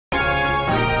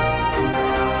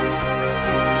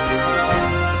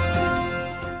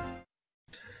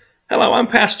Hello, I'm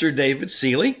Pastor David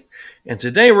Seeley, and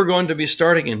today we're going to be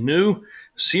starting a new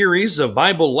series of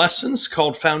Bible lessons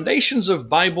called Foundations of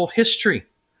Bible History.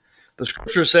 The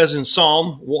scripture says in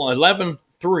Psalm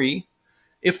 11:3,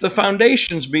 "If the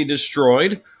foundations be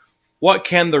destroyed, what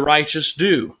can the righteous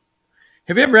do?"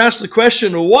 Have you ever asked the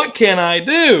question, what can I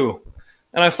do?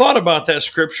 And I thought about that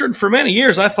scripture, and for many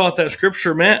years I thought that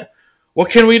scripture meant,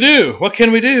 what can we do? What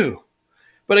can we do?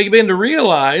 But I began to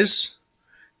realize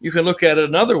you can look at it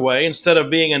another way. Instead of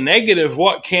being a negative,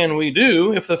 what can we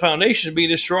do? If the foundation be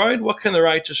destroyed, what can the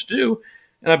righteous do?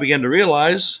 And I began to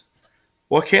realize,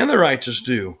 what can the righteous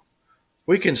do?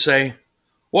 We can say,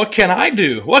 what can I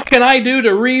do? What can I do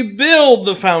to rebuild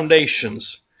the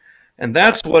foundations? And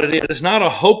that's what it is. It's not a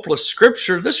hopeless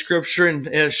scripture. This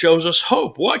scripture shows us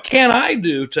hope. What can I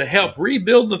do to help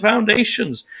rebuild the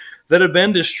foundations that have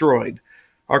been destroyed?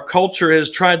 Our culture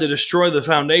has tried to destroy the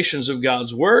foundations of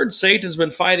God's Word. Satan's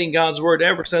been fighting God's Word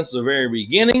ever since the very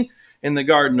beginning in the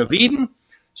Garden of Eden.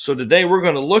 So today we're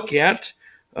going to look at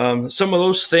some of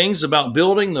those things about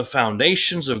building the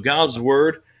foundations of God's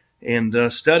Word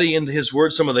and study into His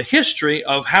Word, some of the history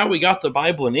of how we got the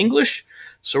Bible in English.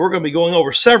 So we're going to be going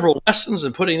over several lessons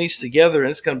and putting these together, and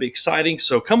it's going to be exciting.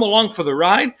 So come along for the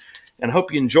ride, and I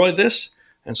hope you enjoy this.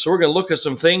 And so we're going to look at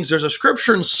some things. There's a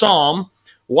scripture in Psalm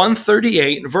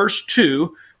 138, verse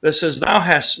 2, that says, "Thou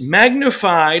hast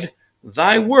magnified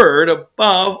thy word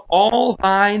above all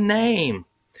thy name."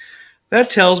 That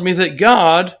tells me that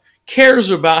God cares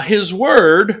about His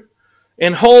word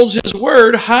and holds His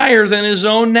word higher than His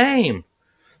own name.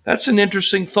 That's an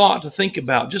interesting thought to think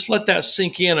about. Just let that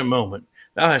sink in a moment.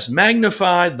 Thou hast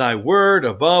magnified thy word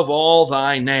above all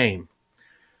thy name.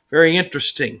 Very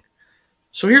interesting.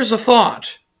 So here's a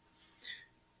thought.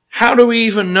 How do we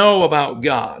even know about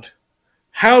God?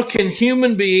 How can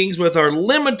human beings with our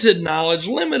limited knowledge,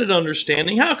 limited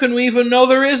understanding, how can we even know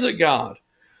there is a God?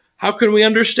 How can we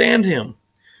understand Him?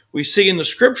 We see in the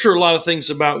scripture a lot of things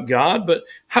about God, but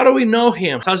how do we know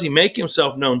Him? How does He make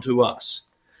Himself known to us?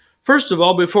 First of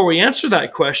all, before we answer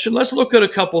that question, let's look at a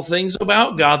couple things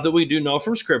about God that we do know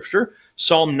from scripture.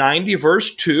 Psalm 90,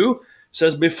 verse 2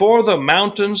 says, "Before the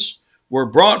mountains were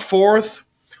brought forth,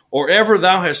 or ever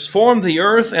thou hast formed the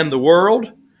earth and the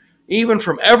world, even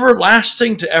from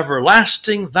everlasting to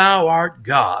everlasting, thou art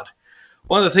God."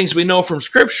 One of the things we know from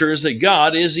Scripture is that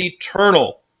God is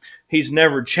eternal. He's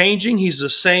never changing. He's the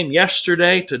same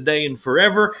yesterday, today, and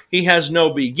forever. He has no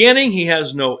beginning. He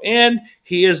has no end.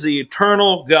 He is the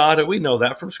eternal God, and we know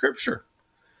that from Scripture.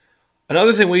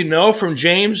 Another thing we know from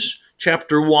James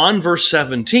chapter 1, verse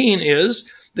 17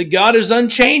 is that God is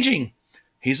unchanging.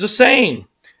 He's the same.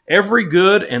 "Every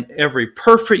good and every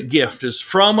perfect gift is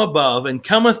from above and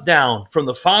cometh down from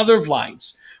the Father of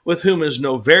lights, with whom is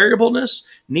no variableness,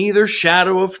 neither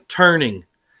shadow of turning."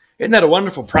 Isn't that a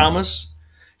wonderful promise?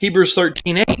 Hebrews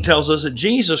 13:8 tells us that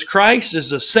Jesus Christ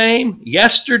is the same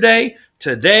yesterday,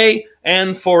 today,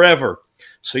 and forever.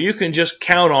 So you can just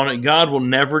count on it. God will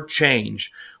never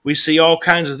change. We see all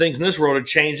kinds of things in this world are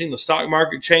changing. The stock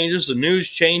market changes, the news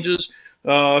changes,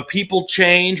 people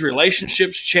change,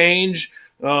 relationships change,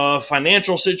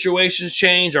 financial situations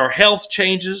change, our health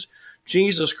changes.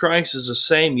 Jesus Christ is the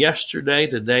same yesterday,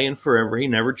 today, and forever. He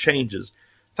never changes.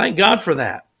 Thank God for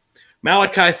that.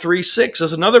 Malachi 3:6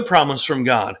 is another promise from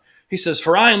God. He says,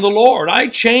 "For I am the Lord, I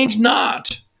change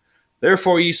not.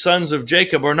 Therefore ye sons of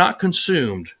Jacob are not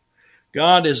consumed."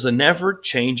 God is the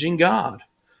never-changing God.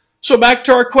 So back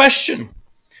to our question.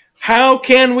 How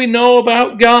can we know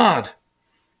about God?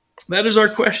 That is our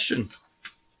question.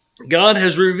 God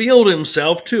has revealed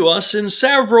Himself to us in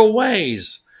several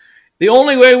ways. The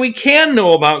only way we can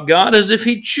know about God is if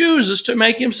He chooses to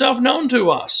make Himself known to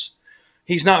us.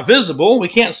 He's not visible. We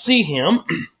can't see Him.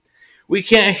 We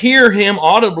can't hear Him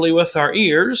audibly with our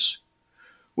ears.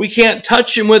 We can't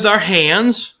touch Him with our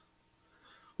hands.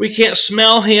 We can't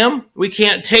smell Him. We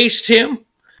can't taste Him.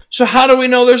 So how do we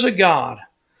know there's a God?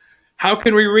 How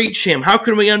can we reach Him? How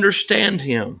can we understand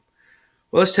Him?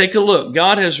 Well, let's take a look.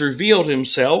 God has revealed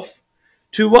Himself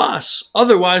to us.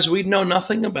 Otherwise, we'd know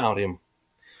nothing about Him.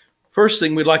 First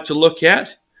thing we'd like to look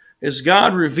at is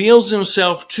God reveals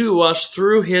Himself to us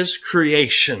through His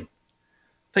creation.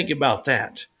 Think about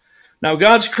that. Now,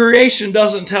 God's creation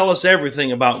doesn't tell us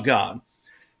everything about God.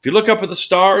 If you look up at the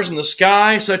stars in the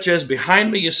sky, such as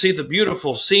behind me, you see the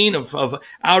beautiful scene of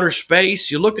outer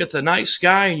space. You look at the night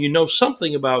sky and you know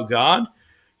something about God.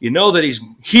 You know that He's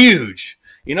huge.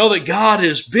 You know that God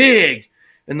is big.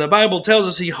 And the Bible tells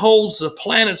us He holds the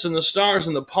planets and the stars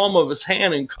in the palm of His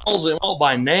hand and calls them all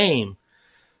by name.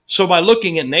 So by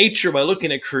looking at nature, by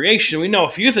looking at creation, we know a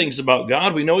few things about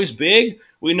God. We know He's big.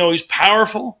 We know He's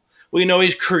powerful. We know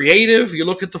he's creative. You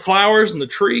look at the flowers and the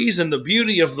trees and the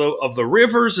beauty of the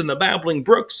rivers and the babbling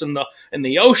brooks and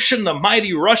the ocean, the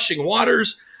mighty rushing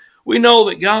waters. We know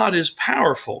that God is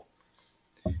powerful.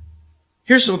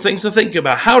 Here's some things to think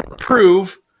about. How to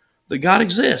prove that God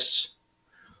exists.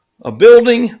 A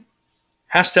building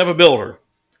has to have a builder.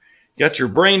 Got your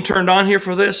brain turned on here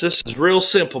for this? This is real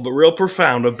simple but real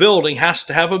profound. A building has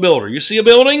to have a builder. You see a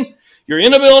building? You're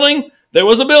in a building. There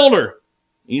was a builder.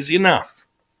 Easy enough.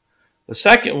 The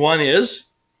second one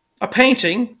is a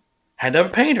painting had to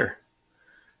have a painter.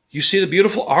 You see the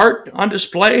beautiful art on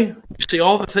display? You see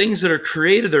all the things that are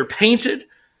created. They're painted.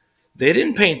 They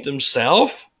didn't paint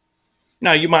themselves.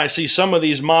 Now, you might see some of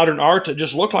these modern art that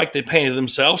just look like they painted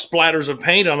themselves, splatters of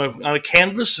paint on a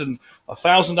canvas and a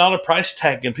 $1,000 price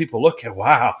tag, and people look at,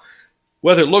 wow.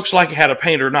 Whether it looks like it had a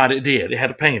painter or not, it did. It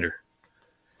had a painter.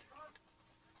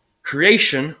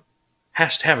 Creation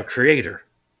has to have a creator.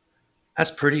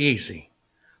 That's pretty easy.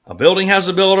 A building has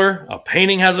a builder. A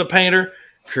painting has a painter.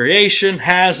 Creation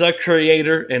has a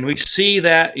creator, and we see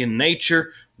that in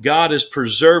nature. God has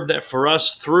preserved that for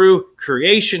us through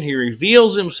creation. He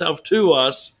reveals himself to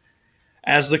us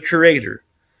as the creator.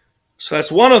 So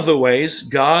that's one of the ways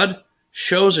God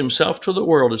shows himself to the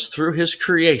world, is through his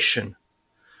creation.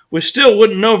 We still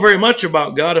wouldn't know very much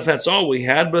about God if that's all we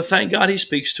had, but thank God he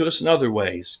speaks to us in other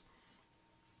ways.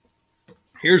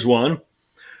 Here's one.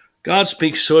 God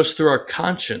speaks to us through our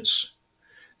conscience.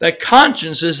 That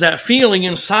conscience is that feeling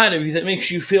inside of you that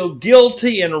makes you feel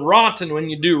guilty and rotten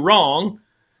when you do wrong.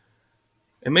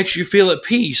 It makes you feel at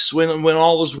peace when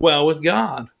all is well with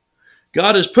God.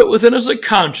 God has put within us a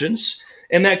conscience,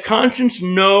 and that conscience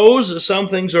knows that some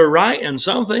things are right and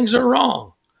some things are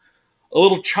wrong. A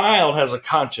little child has a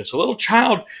conscience. A little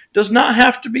child does not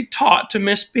have to be taught to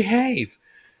misbehave.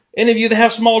 Any of you that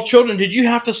have small children, did you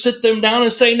have to sit them down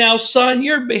and say, now, son,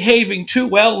 you're behaving too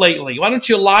well lately. Why don't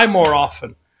you lie more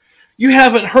often? You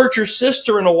haven't hurt your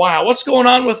sister in a while. What's going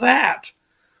on with that?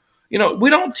 You know, we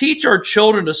don't teach our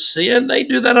children to sin. They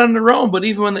do that on their own. But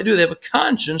even when they do, they have a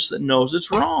conscience that knows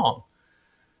it's wrong.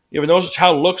 You ever notice a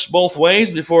child looks both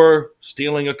ways before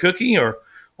stealing a cookie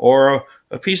or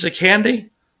a piece of candy?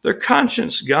 Their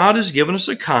conscience. God has given us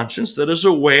a conscience that is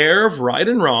aware of right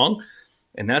and wrong.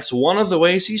 And that's one of the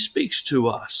ways he speaks to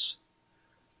us.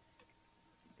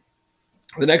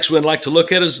 The next one I'd like to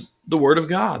look at is the Word of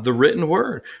God, the written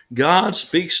Word. God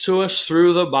speaks to us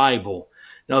through the Bible.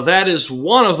 Now, that is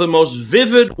one of the most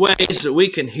vivid ways that we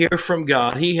can hear from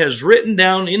God. He has written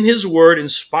down in his Word,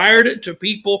 inspired it to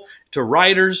people, to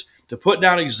writers, to put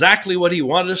down exactly what he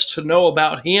wanted us to know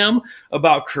about him,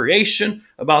 about creation,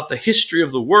 about the history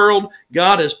of the world.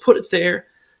 God has put it there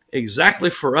exactly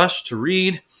for us to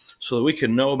read so that we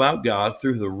can know about God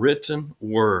through the written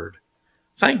Word.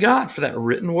 Thank God for that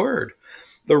written Word.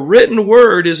 The written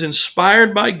Word is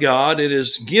inspired by God. It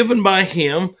is given by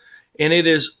him. And it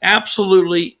is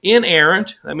absolutely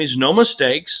inerrant. That means no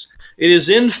mistakes. It is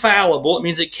infallible. It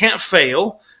means it can't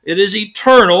fail. It is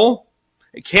eternal.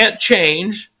 It can't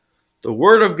change. The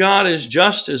Word of God is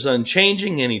just as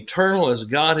unchanging and eternal as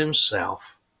God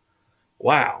himself.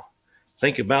 Wow.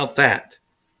 Think about that.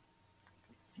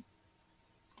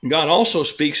 God also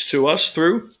speaks to us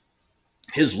through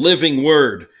his living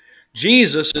Word.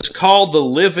 Jesus is called the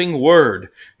living Word.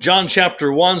 John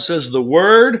chapter 1 says the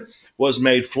Word was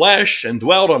made flesh and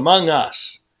dwelt among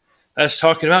us. That's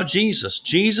talking about Jesus.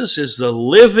 Jesus is the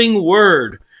living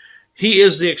Word. He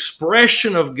is the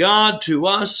expression of God to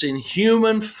us in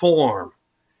human form.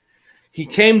 He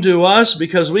came to us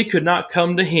because we could not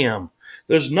come to him.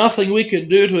 There's nothing we can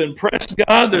do to impress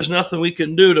God. There's nothing we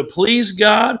can do to please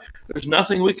God. There's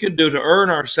nothing we can do to earn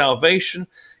our salvation.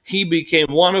 He became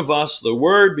one of us. The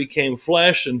Word became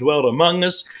flesh and dwelt among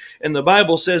us. And the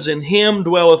Bible says, in him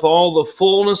dwelleth all the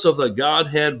fullness of the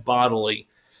Godhead bodily.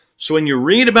 So when you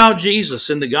read about Jesus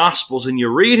in the Gospels and you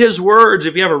read his words,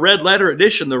 if you have a red letter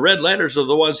edition, the red letters are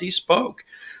the ones he spoke.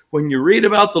 When you read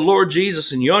about the Lord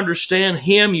Jesus and you understand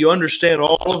him, you understand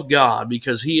all of God,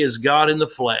 because he is God in the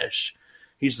flesh.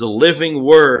 He's the living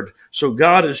Word. So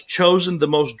God has chosen the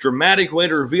most dramatic way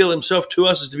to reveal himself to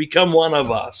us is to become one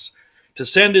of us. To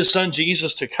send his son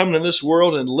Jesus to come into this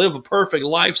world and live a perfect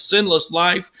life, sinless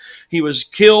life. He was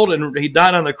killed and he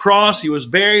died on the cross. He was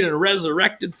buried and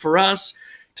resurrected for us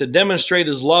to demonstrate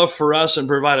his love for us and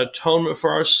provide atonement for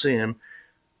our sin.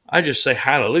 I just say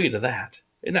hallelujah to that.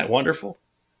 Isn't that wonderful?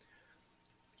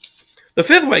 The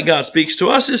fifth way God speaks to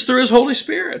us is through his Holy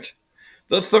Spirit.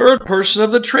 The third person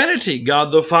of the Trinity,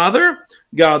 God the Father,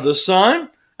 God the Son,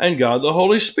 and God the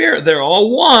Holy Spirit. They're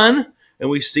all one, and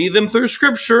we see them through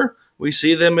Scripture. We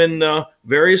see them in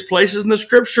various places in the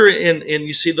Scripture, and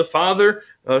you see the Father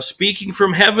speaking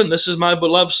from heaven. This is my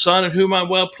beloved Son in whom I'm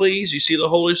well pleased. You see the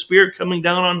Holy Spirit coming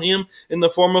down on him in the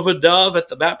form of a dove at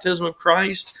the baptism of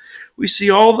Christ. We see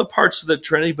all the parts of the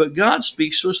Trinity, but God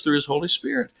speaks to us through his Holy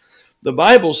Spirit. The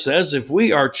Bible says if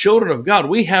we are children of God,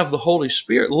 we have the Holy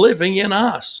Spirit living in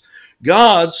us.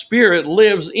 God's Spirit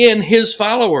lives in his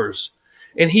followers,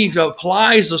 and he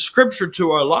applies the Scripture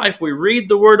to our life. We read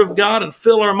the Word of God and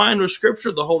fill our mind with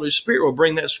Scripture. The Holy Spirit will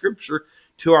bring that Scripture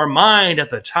to our mind at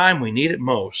the time we need it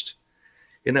most.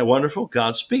 Isn't that wonderful?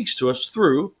 God speaks to us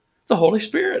through the Holy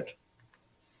Spirit.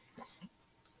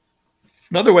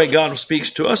 Another way God speaks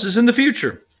to us is in the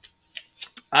future.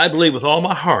 I believe with all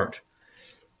my heart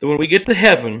that when we get to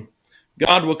heaven,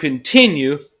 God will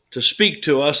continue to speak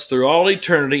to us through all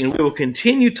eternity, and we will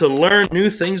continue to learn new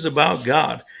things about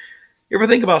God. You ever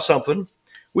think about something?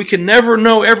 We can never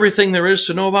know everything there is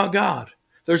to know about God.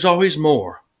 There's always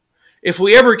more. If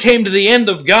we ever came to the end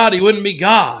of God, he wouldn't be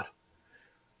God.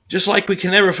 Just like we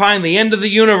can never find the end of the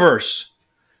universe.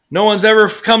 No one's ever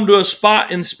come to a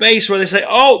spot in space where they say,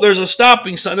 oh, there's a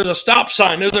stopping sign, there's a stop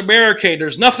sign, there's a barricade,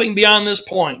 there's nothing beyond this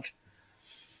point.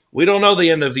 We don't know the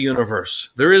end of the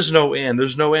universe. There is no end.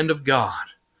 There's no end of God.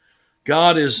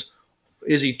 God is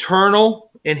eternal,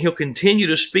 and he'll continue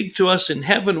to speak to us in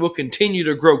heaven. We'll continue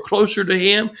to grow closer to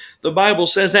him. The Bible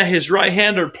says that his right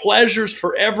hand are pleasures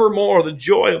forevermore. The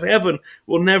joy of heaven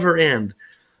will never end.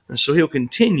 And so he'll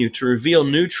continue to reveal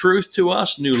new truth to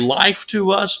us, new life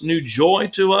to us, new joy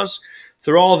to us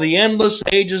through all the endless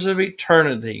ages of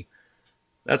eternity.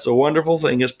 That's a wonderful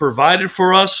thing. It's provided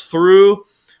for us through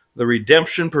the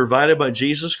redemption provided by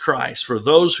Jesus Christ for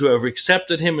those who have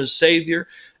accepted him as Savior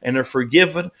and are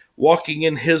forgiven, walking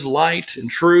in his light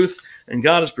and truth. And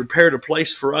God has prepared a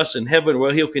place for us in heaven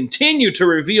where he'll continue to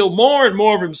reveal more and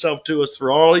more of himself to us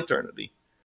for all eternity.